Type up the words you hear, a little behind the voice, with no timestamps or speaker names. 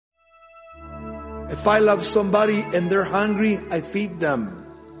If I love somebody and they're hungry, I feed them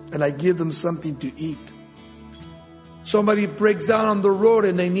and I give them something to eat. Somebody breaks down on the road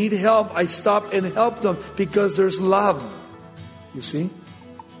and they need help, I stop and help them because there's love. You see?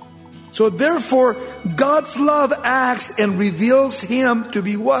 So therefore, God's love acts and reveals Him to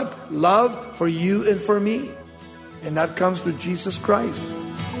be what? Love for you and for me. And that comes through Jesus Christ.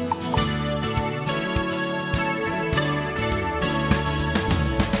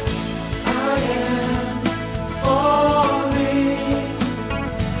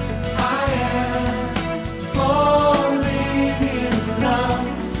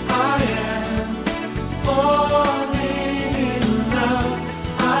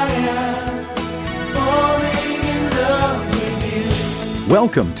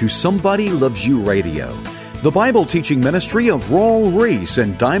 Welcome to Somebody Loves You Radio, the Bible teaching ministry of Raul Ries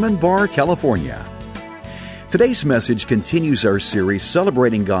in Diamond Bar, California. Today's message continues our series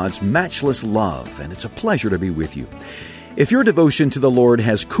celebrating God's matchless love, and it's a pleasure to be with you. If your devotion to the Lord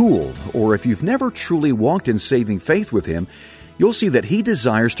has cooled, or if you've never truly walked in saving faith with Him, you'll see that He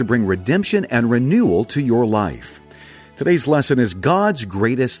desires to bring redemption and renewal to your life. Today's lesson is God's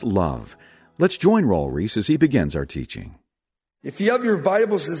greatest love. Let's join Raul Ries as he begins our teaching. If you have your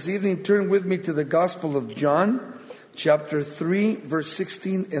Bibles this evening, turn with me to the Gospel of John, chapter 3, verse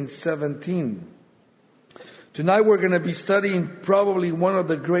 16 and 17. Tonight we're going to be studying probably one of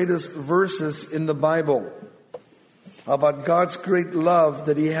the greatest verses in the Bible about God's great love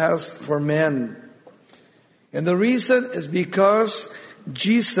that He has for men. And the reason is because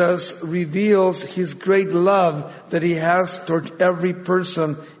Jesus reveals His great love that He has toward every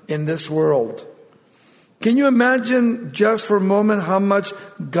person in this world. Can you imagine just for a moment how much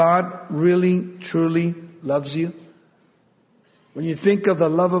God really, truly loves you? When you think of the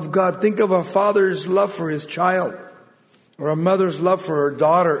love of God, think of a father's love for his child, or a mother's love for her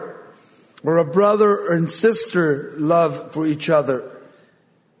daughter, or a brother and sister love for each other.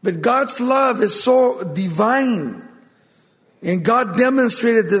 But God's love is so divine. And God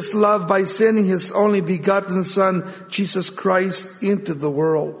demonstrated this love by sending His only begotten Son, Jesus Christ, into the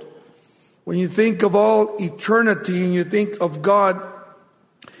world. When you think of all eternity and you think of God,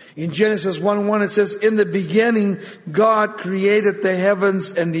 in Genesis 1:1 it says, in the beginning God created the heavens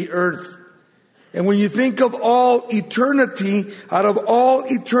and the earth. And when you think of all eternity, out of all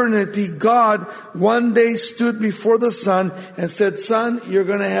eternity, God one day stood before the Son and said, Son, you're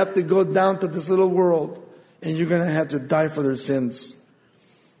going to have to go down to this little world and you're going to have to die for their sins.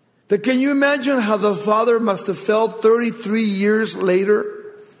 But can you imagine how the Father must have felt 33 years later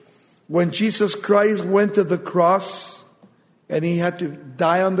when Jesus Christ went to the cross and He had to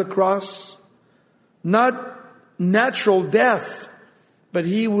die on the cross? Not natural death, but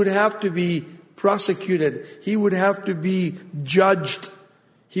He would have to be prosecuted. He would have to be judged.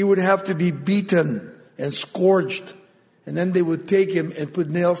 He would have to be beaten and scourged. And then they would take Him and put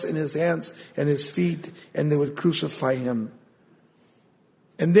nails in His hands and His feet, and they would crucify Him.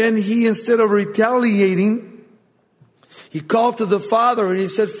 And then He, instead of retaliating, He called to the Father and He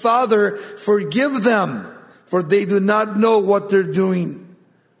said, Father, forgive them, for they do not know what they're doing.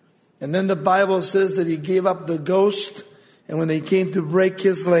 And then the Bible says that He gave up the ghost, and when they came to break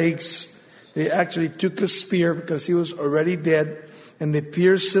His legs, they actually took a spear because He was already dead, and they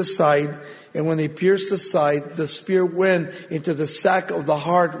pierced His side. And when they pierced the side, the spear went into the sac of the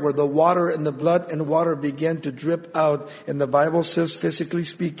heart where the water and the blood and water began to drip out. And the Bible says, physically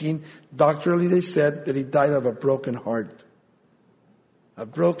speaking, doctrinally they said that He died of a broken heart. A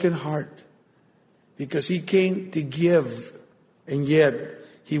broken heart. Because He came to give, and yet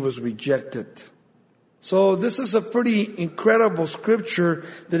He was rejected. So this is a pretty incredible scripture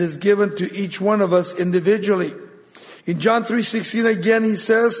that is given to each one of us individually. In John 3:16 again He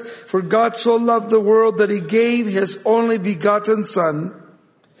says, for God so loved the world that He gave His only begotten Son,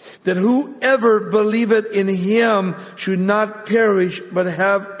 that whoever believeth in Him should not perish but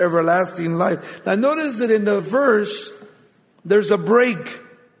have everlasting life. Now notice that in the verse there's a break.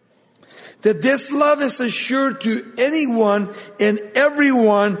 That this love is assured to anyone and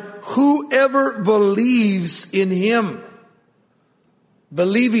everyone whoever believes in Him.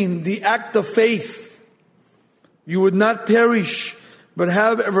 Believing, the act of faith. You would not perish, but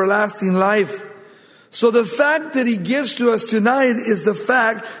have everlasting life. So the fact that He gives to us tonight is the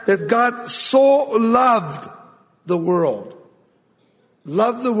fact that God so loved the world.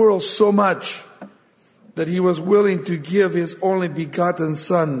 Loved the world so much that He was willing to give His only begotten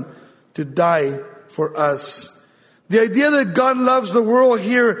Son to die for us. The idea that God loves the world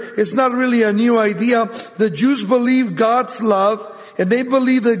here is not really a new idea. The Jews believed God's love, and they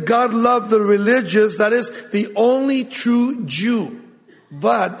believe that God loved the religious, that is, the only true Jew.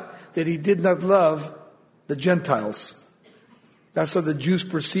 But that he did not love the Gentiles. That's how the Jews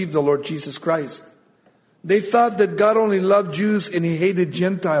perceived the Lord Jesus Christ. They thought that God only loved Jews and he hated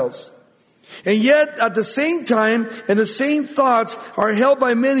Gentiles. And yet, at the same time, and the same thoughts are held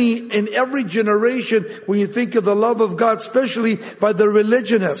by many in every generation when you think of the love of God, especially by the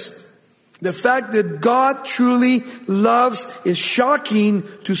religionists. The fact that God truly loves is shocking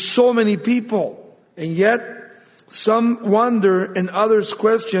to so many people. And yet, some wonder and others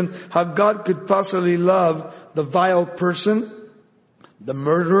question how God could possibly love the vile person, the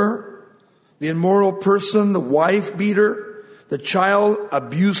murderer, the immoral person, the wife beater, the child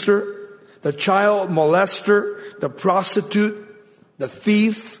abuser, the child molester, the prostitute, the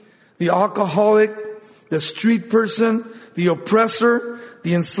thief, the alcoholic, the street person, the oppressor,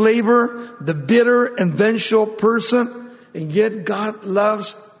 the enslaver, the bitter and vengeful person. And yet God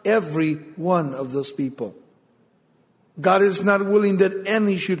loves every one of those people. God is not willing that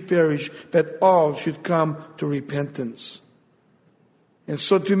any should perish, but all should come to repentance. And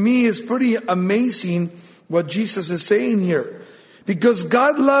so to me, it's pretty amazing what Jesus is saying here. Because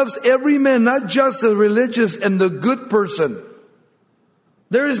God loves every man, not just the religious and the good person.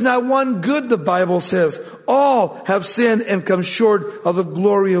 There is not one good, the Bible says. All have sinned and come short of the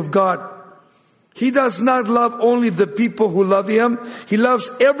glory of God. He does not love only the people who love Him. He loves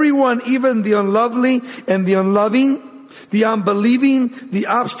everyone, even the unlovely and the unloving, the unbelieving, the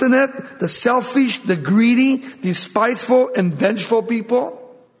obstinate, the selfish, the greedy, the spiteful and vengeful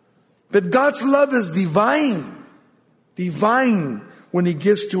people. But God's love is divine. Divine when He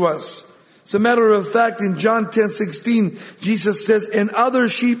gives to us. As a matter of fact, in John 10:16, Jesus says, "And other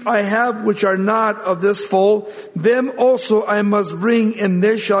sheep I have which are not of this fold, them also I must bring, and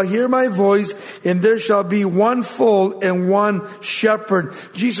they shall hear my voice, and there shall be one fold and one shepherd."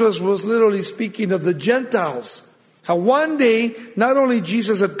 Jesus was literally speaking of the Gentiles. How one day, not only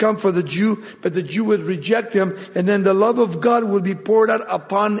Jesus had come for the Jew, but the Jew would reject Him, and then the love of God would be poured out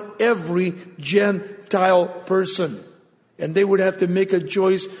upon every Gentile person. And they would have to make a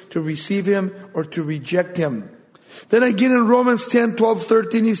choice to receive Him or to reject Him. Then again in Romans 10, 12,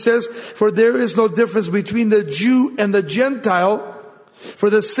 13, he says, "For there is no difference between the Jew and the Gentile, for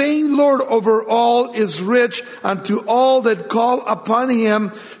the same Lord over all is rich unto all that call upon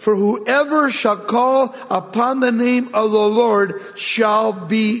Him. For whoever shall call upon the name of the Lord shall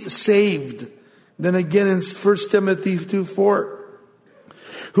be saved." Then again in 1 Timothy 2, 4.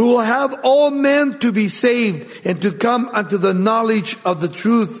 "Who will have all men to be saved and to come unto the knowledge of the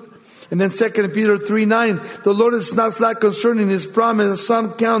truth." And then 2 Peter 3:9, "The Lord is not slack concerning His promise, as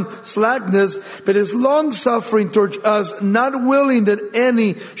some count slackness, but is long-suffering towards us, not willing that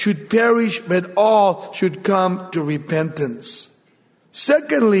any should perish, but all should come to repentance."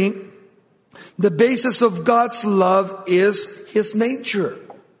 Secondly, the basis of God's love is His nature.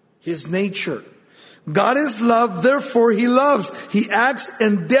 His nature. God is love, therefore He loves. He acts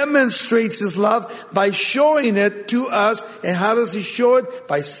and demonstrates His love by showing it to us. And how does He show it?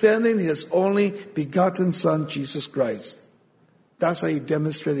 By sending His only begotten Son, Jesus Christ. That's how He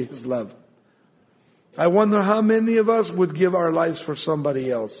demonstrated His love. I wonder how many of us would give our lives for somebody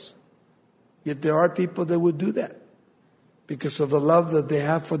else. Yet there are people that would do that because of the love that they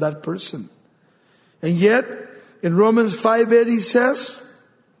have for that person. And yet, in Romans 5:8 He says,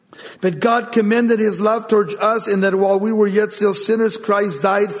 "But God commended His love towards us in that while we were yet still sinners, Christ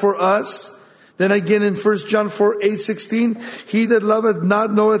died for us." Then again in 1 John 4:8-16, "He that loveth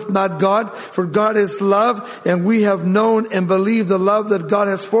not knoweth not God, for God is love, and we have known and believed the love that God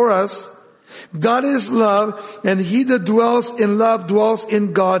has for us. God is love, and he that dwells in love dwells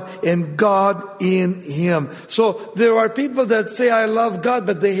in God, and God in him." So there are people that say, "I love God,"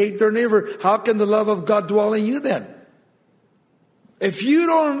 but they hate their neighbor. How can the love of God dwell in you then? If you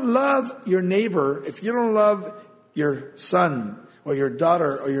don't love your neighbor, if you don't love your son or your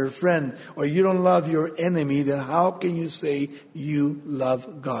daughter or your friend, or you don't love your enemy, then how can you say you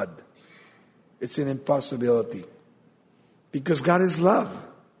love God? It's an impossibility. Because God is love.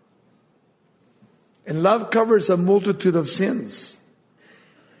 And love covers a multitude of sins.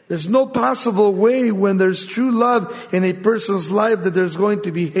 There's no possible way when there's true love in a person's life that there's going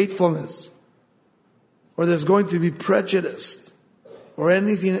to be hatefulness, or there's going to be prejudice, or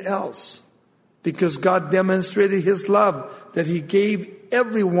anything else. Because God demonstrated His love, that He gave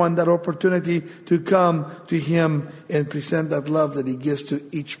everyone that opportunity to come to Him and present that love that He gives to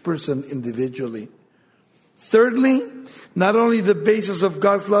each person individually. Thirdly, not only the basis of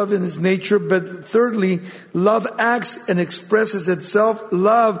God's love in His nature, but thirdly, love acts and expresses itself.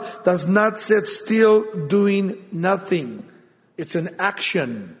 Love does not sit still doing nothing. It's an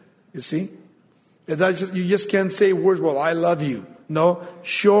action, you see. You just can't say words, "Well, I love you." No,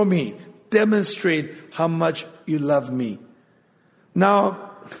 show me. Demonstrate how much you love me.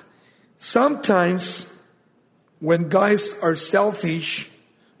 Now, sometimes when guys are selfish,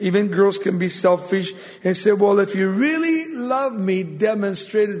 even girls can be selfish and say, well, if you really love me,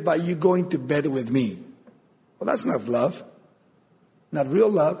 demonstrate it by you going to bed with me. Well, that's not love. Not real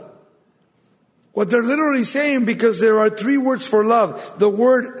love. What they're literally saying, because there are 3 words for love. The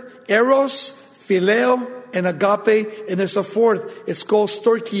word eros, phileo, and agape, and there's a 4th. It's called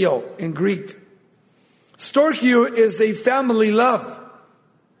storchio in Greek. Storchio is a family love,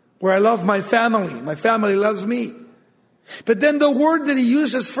 where I love my family loves me. But then the word that he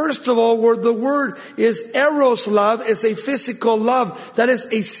uses, first of all, where the word is eros love, is a physical love. That is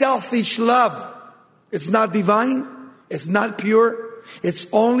a selfish love. It's not divine. It's not pure. It's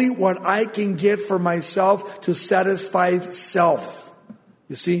only what I can get for myself to satisfy self.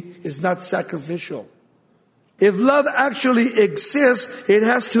 You see, it's not sacrificial. If love actually exists, it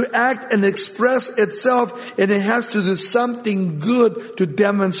has to act and express itself, and it has to do something good to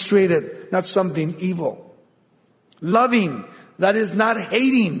demonstrate it, not something evil. Loving, that is not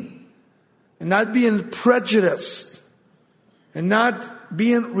hating, and not being prejudiced, and not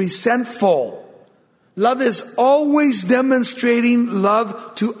being resentful. Love is always demonstrating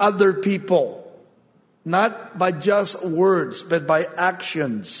love to other people, not by just words, but by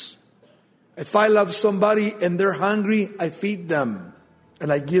actions. If I love somebody and they're hungry, I feed them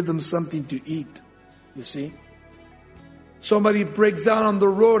and I give them something to eat. You see? Somebody breaks down on the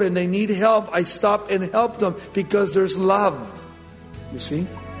road and they need help, I stop and help them because there's love. You see?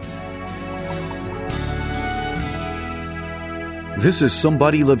 This is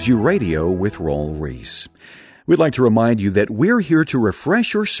Somebody Loves You Radio with Raul Ries. We'd like to remind you that we're here to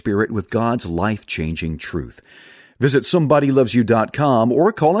refresh your spirit with God's life-changing truth. Visit somebodylovesyou.com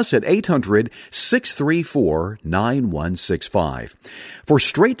or call us at 800-634-9165. For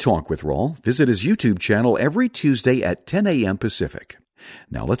Straight Talk with Raul, visit his YouTube channel every Tuesday at 10 a.m. Pacific.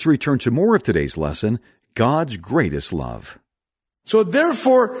 Now let's return to more of today's lesson, God's Greatest Love. So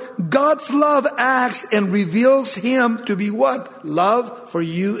therefore, God's love acts and reveals Him to be what? Love for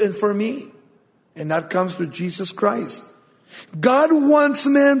you and for me. And that comes through Jesus Christ. God wants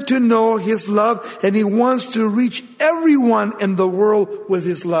men to know His love, and He wants to reach everyone in the world with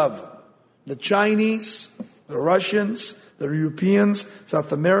His love. The Chinese, the Russians, the Europeans,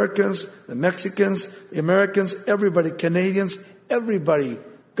 South Americans, the Mexicans, the Americans, everybody, Canadians, everybody.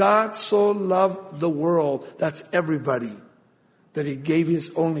 God so loved the world, that's everybody, that He gave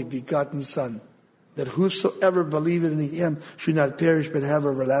His only begotten Son, that whosoever believeth in Him should not perish but have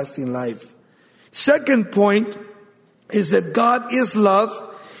everlasting life. Second point is that God is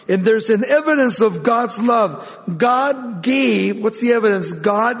love, and there's an evidence of God's love. God gave, what's the evidence?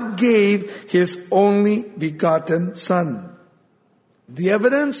 God gave His only begotten Son. The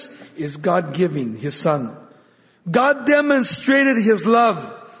evidence is God giving His Son. God demonstrated His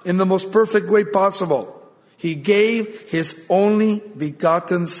love in the most perfect way possible. He gave His only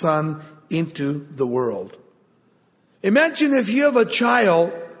begotten Son into the world. Imagine if you have a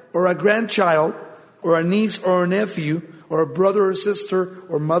child or a grandchild or a niece or a nephew or a brother or sister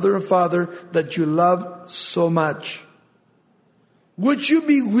or mother and father that you love so much. Would you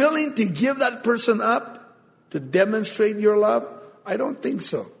be willing to give that person up to demonstrate your love? I don't think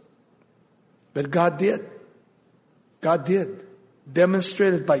so. But God did. God did.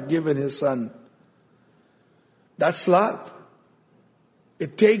 Demonstrated by giving His Son. That's love.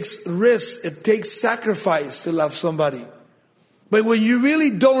 It takes risk. It takes sacrifice to love somebody. But when you really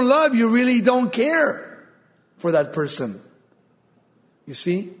don't love, you really don't care for that person. You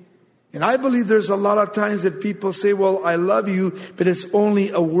see? And I believe there's a lot of times that people say, well, I love you, but it's only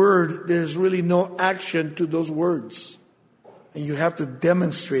a word. There's really no action to those words. And you have to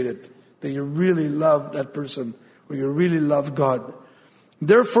demonstrate it, that you really love that person, or you really love God.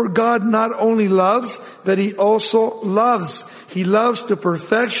 Therefore, God not only loves, but He also loves. He loves to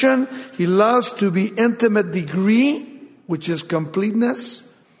perfection. He loves to the intimate degree, which is completeness.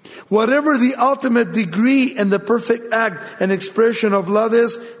 Whatever the ultimate degree and the perfect act and expression of love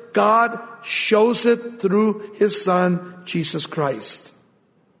is, God shows it through His Son, Jesus Christ.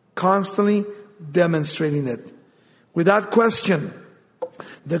 Constantly demonstrating it. Without question,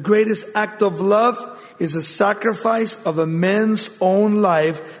 the greatest act of love is a sacrifice of a man's own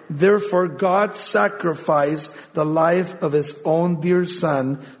life. Therefore, God sacrificed the life of His own dear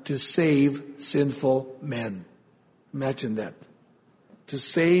Son to save sinful men. Imagine that. To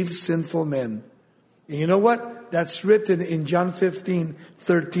save sinful men. And you know what? That's written in John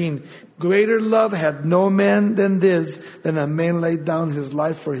 15:13. Greater love had no man than this, than a man laid down his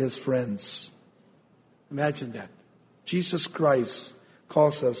life for his friends. Imagine that. Jesus Christ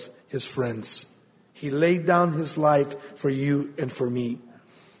calls us His friends. He laid down His life for you and for me.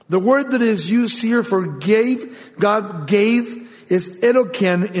 The word that is used here for gave, God gave, is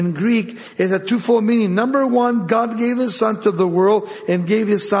edoken in Greek. It's a twofold meaning. Number one, God gave His Son to the world and gave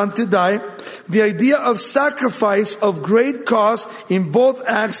His Son to die. The idea of sacrifice of great cost in both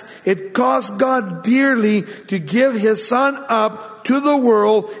acts, it cost God dearly to give His Son up to the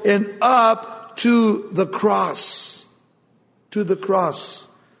world and up to the cross. To the cross.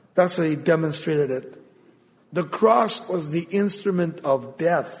 That's how He demonstrated it. The cross was the instrument of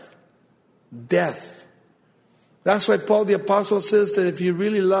death. Death. That's why Paul the Apostle says that if you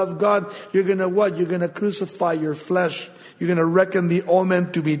really love God, you're going to what? You're going to crucify your flesh. You're going to reckon the old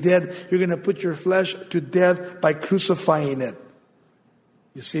man to be dead. You're going to put your flesh to death by crucifying it.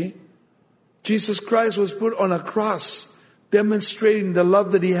 You see? Jesus Christ was put on a cross, demonstrating the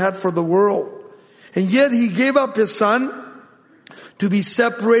love that He had for the world. And yet He gave up His Son to be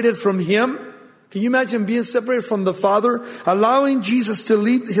separated from Him. Can you imagine being separated from the Father? Allowing Jesus to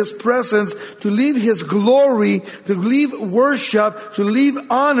leave His presence, to leave His glory, to leave worship, to leave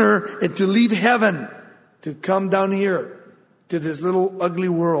honor, and to leave heaven. To come down here to this little ugly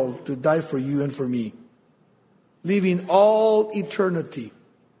world to die for you and for me. Leaving all eternity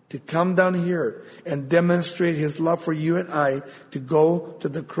to come down here and demonstrate His love for you and I, to go to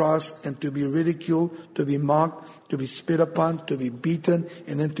the cross and to be ridiculed, to be mocked, to be spit upon, to be beaten,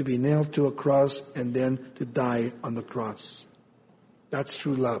 and then to be nailed to a cross, and then to die on the cross. That's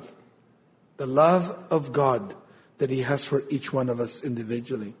true love. The love of God that He has for each one of us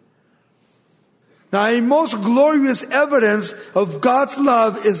individually. Now, a most glorious evidence of God's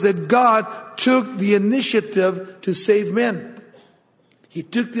love is that God took the initiative to save men. He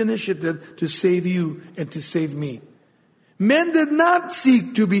took the initiative to save you and to save me. Men did not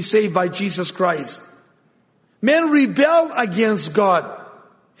seek to be saved by Jesus Christ. Men rebelled against God.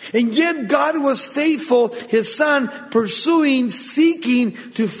 And yet God was faithful, His Son, pursuing, seeking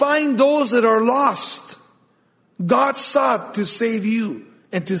to find those that are lost. God sought to save you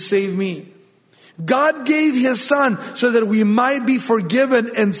and to save me. God gave His Son so that we might be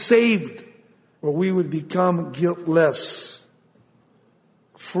forgiven and saved, or we would become guiltless,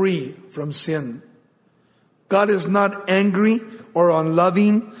 free from sin. God is not angry or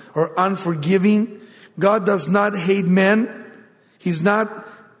unloving or unforgiving. God does not hate men. He's not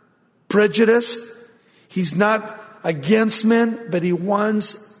prejudiced. He's not against men, but He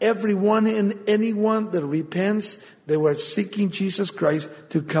wants everyone and anyone that repents, that were seeking Jesus Christ,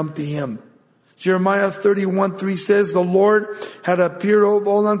 to come to Him. Jeremiah 31:3 says, "The Lord had appeared of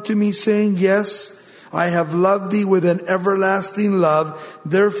old unto me, saying, Yes, I have loved thee with an everlasting love.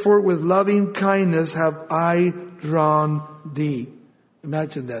 Therefore with loving kindness have I drawn thee."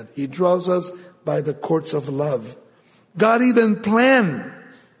 Imagine that. He draws us by the courts of love. God even planned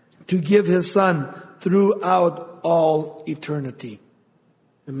to give His Son throughout all eternity.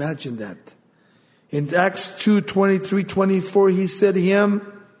 Imagine that. In Acts 2:23-24, He said, "Him,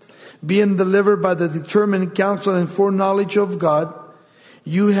 being delivered by the determined counsel and foreknowledge of God,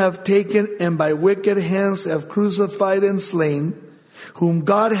 you have taken and by wicked hands have crucified and slain, whom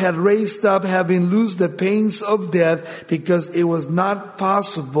God had raised up, having loosed the pains of death, because it was not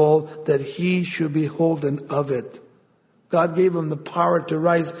possible that He should be holden of it." God gave Him the power to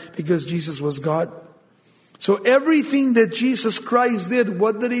rise because Jesus was God. So everything that Jesus Christ did,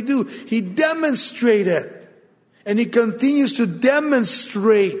 what did He do? He demonstrated. And He continues to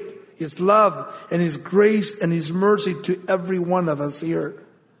demonstrate His love and His grace and His mercy to every one of us here.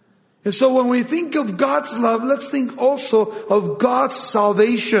 And so when we think of God's love, let's think also of God's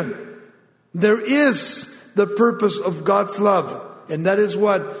salvation. There is the purpose of God's love, and that is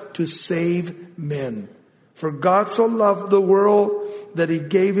what? To save men. For God so loved the world that He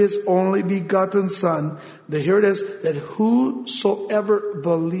gave His only begotten Son, that here it is, that whosoever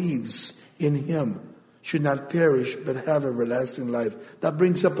believes in Him should not perish but have everlasting life. That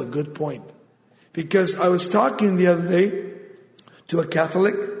brings up a good point. Because I was talking the other day to a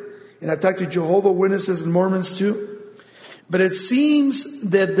Catholic, and I talked to Jehovah's Witnesses and Mormons too. But it seems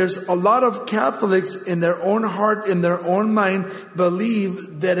that there's a lot of Catholics in their own heart, in their own mind,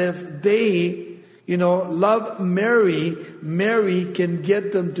 believe that if they, love Mary, Mary can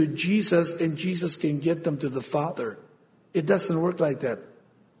get them to Jesus and Jesus can get them to the Father. It doesn't work like that.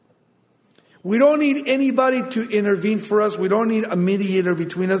 We don't need anybody to intervene for us. We don't need a mediator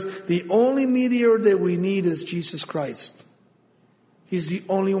between us. The only mediator that we need is Jesus Christ. He's the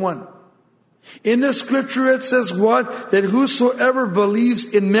only one. In the scripture it says what? That whosoever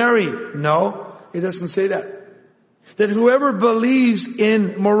believes in Mary. No, it doesn't say that. That whoever believes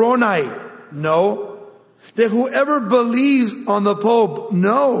in Moroni. No. That whoever believes on the Pope,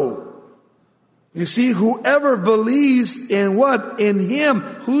 no. You see, whoever believes in what? In Him.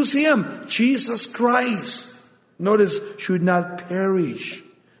 Who's Him? Jesus Christ. Notice, should not perish,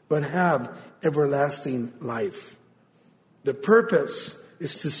 but have everlasting life. The purpose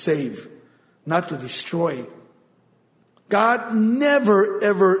is to save, not to destroy. God never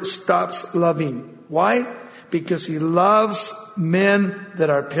ever stops loving. Why? Because He loves men that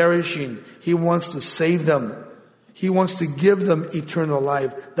are perishing. He wants to save them. He wants to give them eternal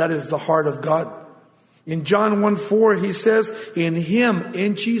life. That is the heart of God. In John 1:4, He says, in Him,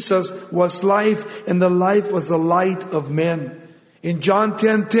 in Jesus, was life, and the life was the light of men. In John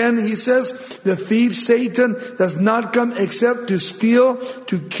 10:10, He says, the thief Satan does not come except to steal,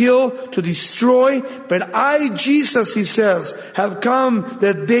 to kill, to destroy. But I, Jesus, He says, have come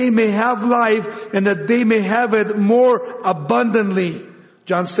that they may have life and that they may have it more abundantly.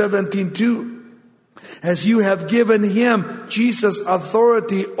 John 17:2. As you have given Him, Jesus,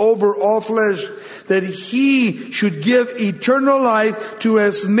 authority over all flesh, that He should give eternal life to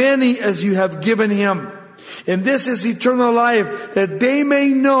as many as you have given Him. And this is eternal life, that they may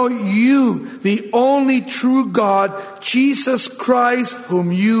know you, the only true God, Jesus Christ,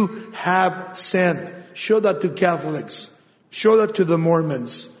 whom you have sent. Show that to Catholics. Show that to the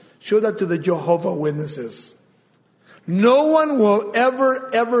Mormons. Show that to the Jehovah's Witnesses. No one will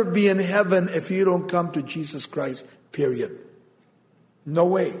ever be in heaven if you don't come to Jesus Christ, period. No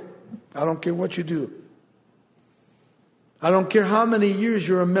way. I don't care what you do. I don't care how many years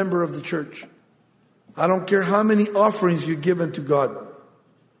you're a member of the church. I don't care how many offerings you've given to God.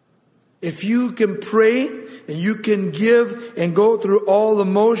 If you can pray and you can give and go through all the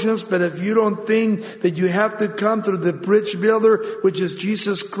motions, but if you don't think that you have to come through the bridge builder, which is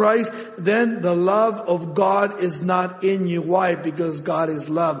Jesus Christ, then the love of God is not in you. Why? Because God is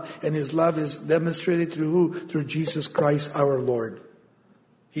love, and His love is demonstrated through who? Through Jesus Christ our Lord.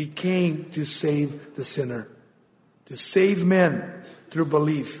 He came to save the sinner, to save men through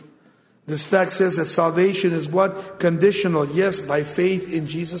belief. This text says that salvation is what? Conditional. Yes, by faith in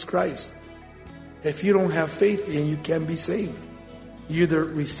Jesus Christ. If you don't have faith in Him, you can't be saved. You either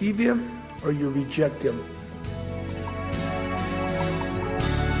receive Him or you reject Him.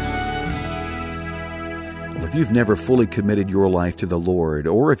 Well, if you've never fully committed your life to the Lord,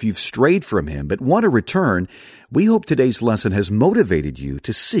 or if you've strayed from Him but want to return, we hope today's lesson has motivated you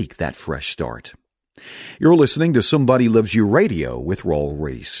to seek that fresh start. You're listening to Somebody Loves You Radio with Raul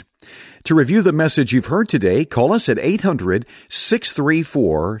Ries. To review the message you've heard today, call us at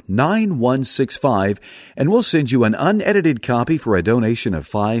 800-634-9165, and we'll send you an unedited copy for a donation of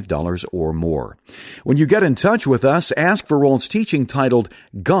 $5 or more. When you get in touch with us, ask for Raul's teaching titled,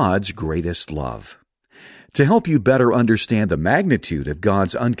 God's Greatest Love. To help you better understand the magnitude of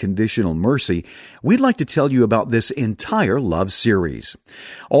God's unconditional mercy, we'd like to tell you about this entire love series.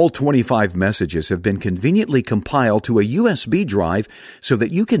 All 25 messages have been conveniently compiled to a USB drive so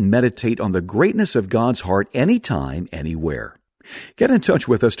that you can meditate on the greatness of God's heart anytime, anywhere. Get in touch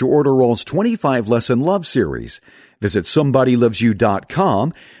with us to order Raul's 25-lesson love series. Visit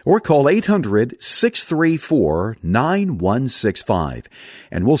SomebodyLovesYou.com or call 800-634-9165,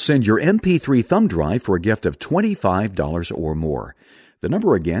 and we'll send your MP3 thumb drive for a gift of $25 or more. The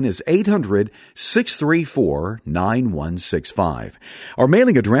number again is 800-634-9165. Our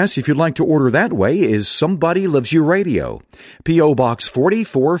mailing address, if you'd like to order that way, is Somebody Loves You Radio, P.O. Box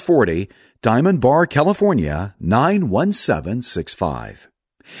 4440, Diamond Bar, California, 91765.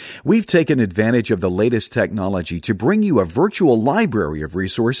 We've taken advantage of the latest technology to bring you a virtual library of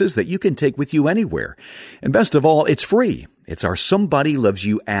resources that you can take with you anywhere. And best of all, it's free. It's our Somebody Loves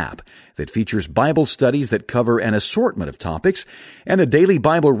You app that features Bible studies that cover an assortment of topics and a daily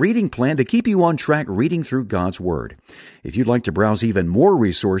Bible reading plan to keep you on track reading through God's Word. If you'd like to browse even more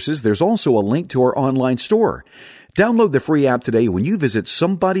resources, there's also a link to our online store. Download the free app today when you visit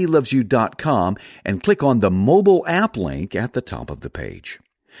SomebodyLovesYou.com and click on the mobile app link at the top of the page.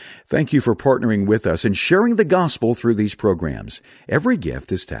 Thank you for partnering with us and sharing the gospel through these programs. Every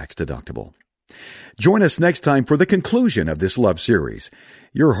gift is tax deductible. Join us next time for the conclusion of this love series.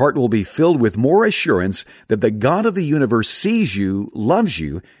 Your heart will be filled with more assurance that the God of the universe sees you, loves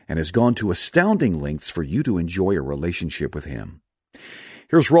you, and has gone to astounding lengths for you to enjoy a relationship with Him.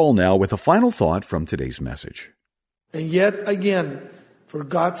 Here's Raul now with a final thought from today's message. And yet again, for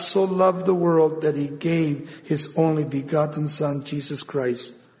God so loved the world that He gave His only begotten Son, Jesus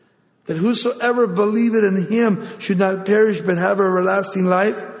Christ, that whosoever believeth in Him should not perish but have everlasting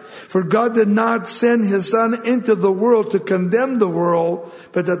life. For God did not send His Son into the world to condemn the world,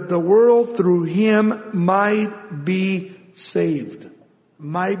 but that the world through Him might be saved.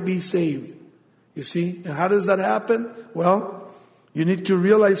 Might be saved. You You see, and how does that happen? Well, you need to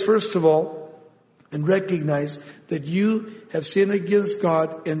realize, first of all, and recognize that you have sinned against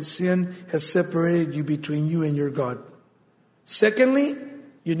God, and sin has separated you between you and your God. Secondly,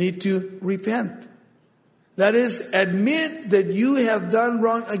 you need to repent. That is, admit that you have done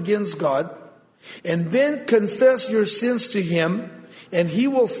wrong against God, and then confess your sins to Him, and He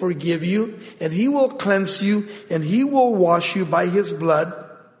will forgive you, and He will cleanse you, and He will wash you by His blood.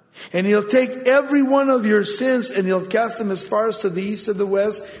 And He'll take every one of your sins and He'll cast them as far as to the east and the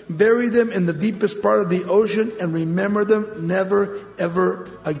west, bury them in the deepest part of the ocean, and remember them never, ever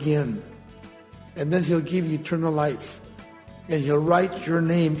again. And then He'll give you eternal life. And He'll write your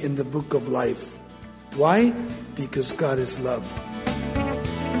name in the book of life. Why? Because God is love.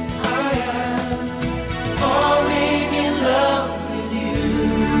 I am falling in love with you.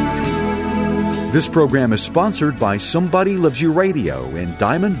 This program is sponsored by Somebody Loves You Radio in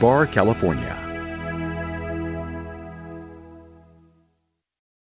Diamond Bar, California.